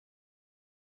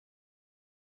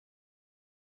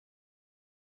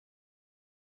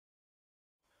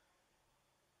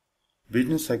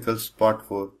Business Cycles Part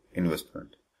 4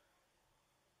 Investment.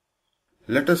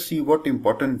 Let us see what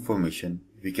important information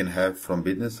we can have from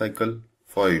business cycle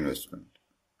for investment.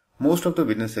 Most of the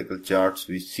business cycle charts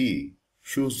we see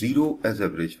show 0 as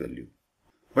average value.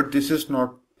 But this is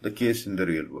not the case in the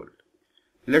real world.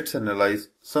 Let's analyze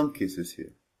some cases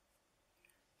here.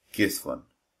 Case 1.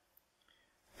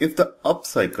 If the up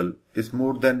cycle is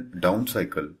more than down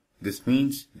cycle, this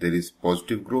means there is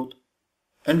positive growth,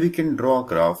 and we can draw a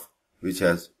graph which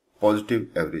has positive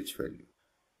average value.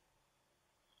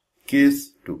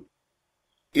 Case 2.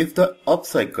 If the up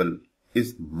cycle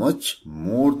is much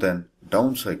more than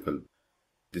down cycle,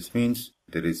 this means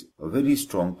there is a very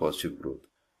strong positive growth.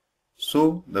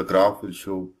 So the graph will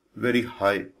show very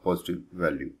high positive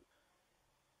value.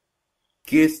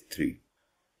 Case 3.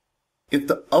 If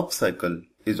the up cycle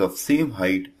is of same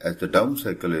height as the down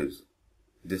cycle is,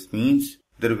 this means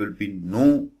there will be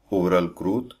no overall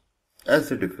growth as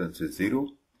the difference is 0.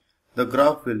 The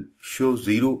graph will show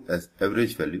 0 as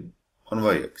average value on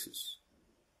y-axis.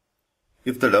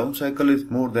 If the down cycle is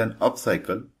more than up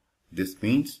cycle, this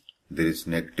means there is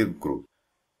negative growth.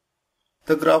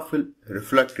 The graph will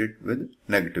reflect it with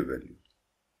negative value.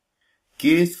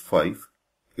 Case 5.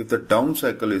 If the down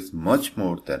cycle is much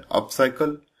more than up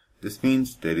cycle, this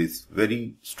means there is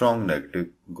very strong negative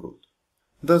growth.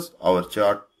 Thus, our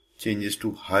chart changes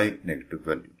to high negative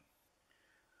value.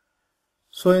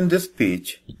 So in this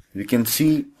page, we can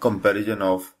see comparison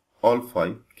of all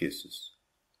 5 cases.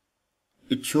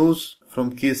 It shows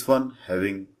from case 1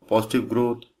 having positive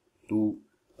growth to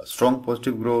a strong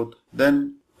positive growth,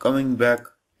 then coming back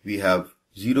we have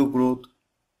 0 growth,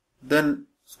 then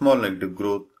small negative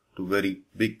growth to very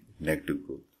big negative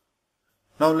growth.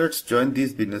 Now let's join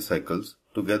these business cycles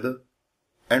together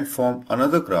and form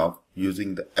another graph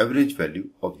using the average value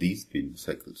of these business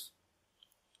cycles.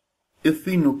 If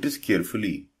we notice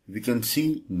carefully, we can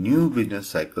see new business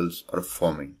cycles are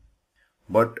forming,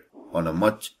 but on a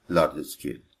much larger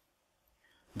scale.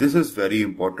 This is very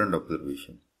important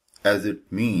observation, as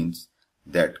it means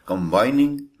that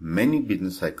combining many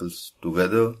business cycles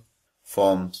together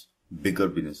forms bigger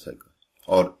business cycle.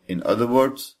 Or in other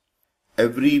words,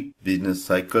 every business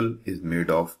cycle is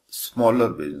made of smaller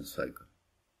business cycle.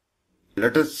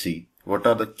 Let us see what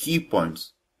are the key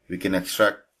points we can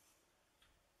extract.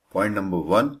 Point number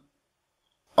 1.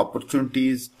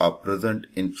 Opportunities are present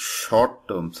in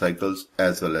short-term cycles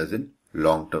as well as in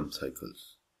long-term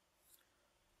cycles.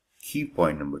 Key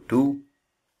point number 2.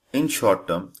 In short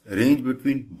term, range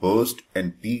between burst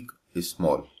and peak is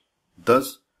small.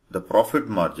 Thus, the profit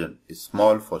margin is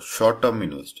small for short-term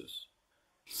investors.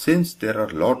 Since there are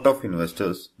a lot of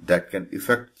investors that can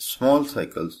affect small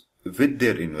cycles with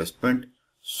their investment,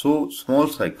 so small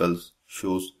cycles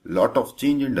shows lot of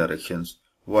change in directions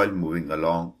while moving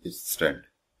along its trend.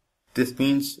 This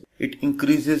means it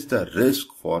increases the risk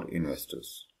for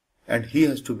investors, and he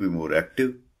has to be more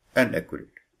active and accurate.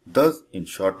 Thus, in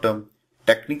short term,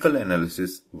 technical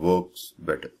analysis works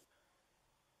better.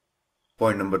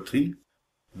 Point number 3.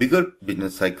 Bigger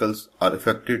business cycles are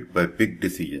affected by big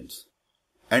decisions,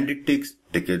 and it takes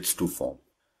decades to form.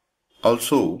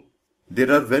 Also,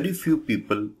 there are very few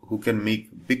people who can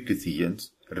make big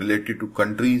decisions related to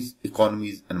countries,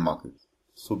 economies and markets.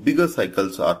 So bigger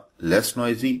cycles are less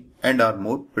noisy and are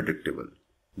more predictable.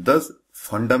 Thus,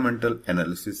 fundamental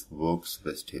analysis works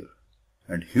best here,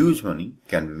 and huge money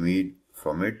can be made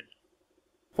from it.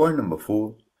 Point number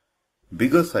 4.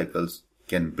 Bigger cycles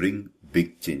can bring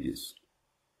big changes.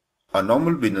 A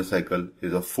normal business cycle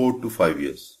is of 4 to 5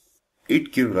 years.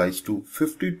 It gives rise to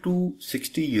 50 to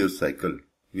 60 year cycle,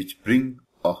 which bring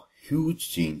a huge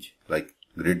change like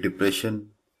Great Depression,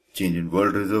 change in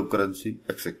world reserve currency,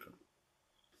 etc.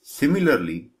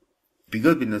 Similarly,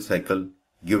 bigger business cycle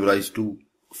give rise to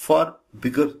far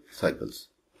bigger cycles,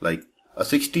 like a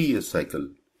 60-year cycle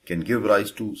can give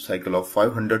rise to cycle of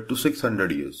 500 to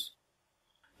 600 years.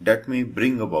 That may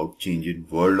bring about change in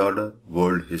world order,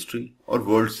 world history or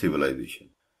world civilization.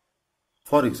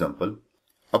 For example,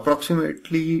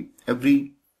 approximately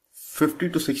every 50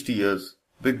 to 60 years,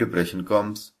 big depression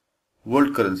comes,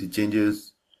 world currency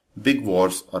changes, big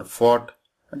wars are fought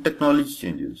and technology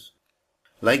changes.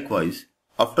 Likewise,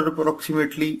 after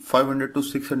approximately 500 to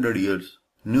 600 years,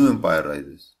 new empire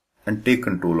rises and take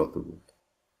control of the world.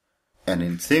 And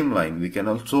in same line, we can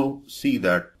also see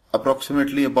that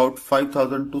approximately about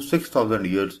 5,000 to 6,000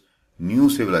 years,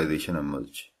 new civilization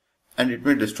emerge, and it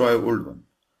may destroy old one.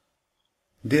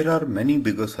 There are many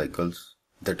bigger cycles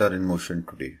that are in motion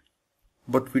today,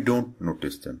 but we don't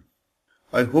notice them.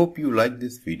 I hope you liked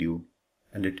this video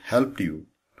and it helped you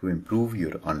to improve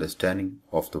your understanding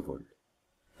of the world.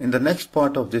 In the next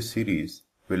part of this series,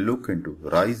 will look into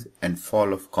rise and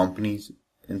fall of companies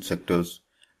in sectors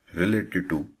related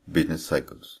to business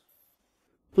cycles.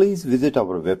 Please visit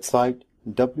our website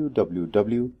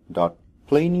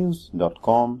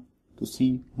www.plenous.com to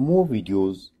see more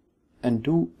videos, and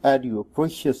do add your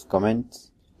precious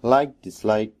comments, like,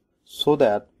 dislike, so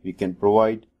that we can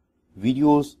provide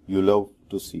videos you love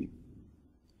to see.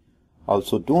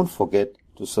 Also, don't forget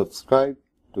to subscribe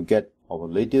to get our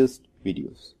latest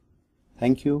videos.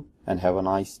 Thank you and have a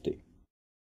nice day.